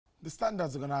The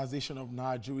Standards Organization of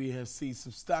Nigeria has seized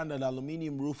substandard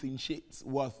aluminium roofing sheets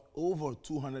worth over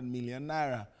 200 million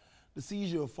naira. The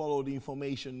seizure followed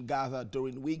information gathered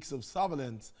during weeks of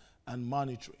surveillance and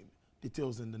monitoring.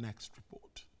 Details in the next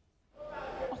report.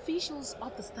 Officials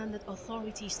of the Standard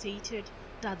Authority stated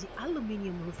that the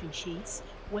aluminium roofing sheets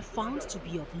were found to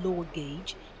be of lower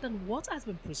gauge than what has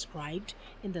been prescribed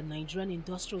in the Nigerian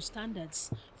industrial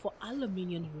standards for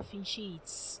aluminium roofing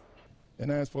sheets.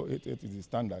 NIS 488 is the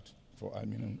standard for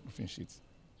aluminium roofing sheets.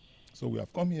 So we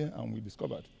have come here and we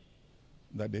discovered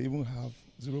that they even have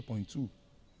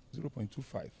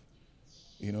 0.25,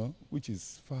 which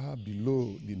is far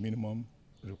below the minimum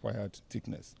required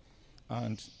thickness.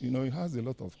 And, it has a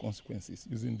lot of consequences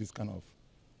using this kind of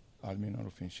aluminium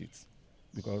roofing sheets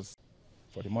because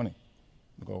for the money.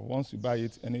 Because once you buy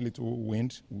it, any little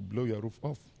wind will blow your roof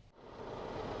off.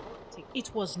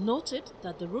 It was noted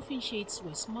that the roofing sheets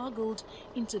were smuggled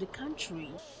into the country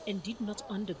and did not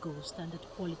undergo standard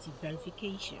quality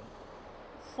verification.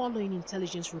 Following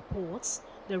intelligence reports,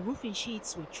 the roofing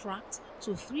sheets were tracked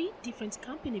to 3 different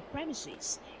company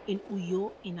premises in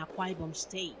Uyo in Akwa Ibom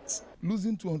State.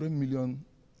 Losing 200 million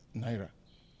naira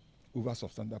over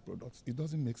substandard products, it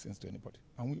doesn't make sense to anybody.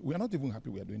 And we are not even happy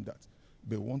we are doing that.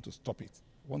 But we want to stop it.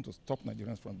 We want to stop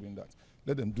Nigerians from doing that.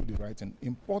 Let them do the right and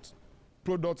import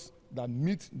products that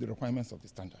meet the requirements of the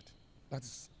standard.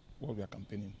 That's what we are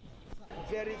campaigning.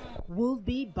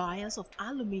 Will-be buyers of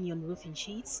aluminium roofing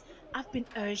sheets have been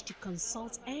urged to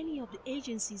consult any of the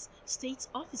agency's state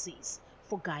offices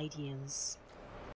for guidance.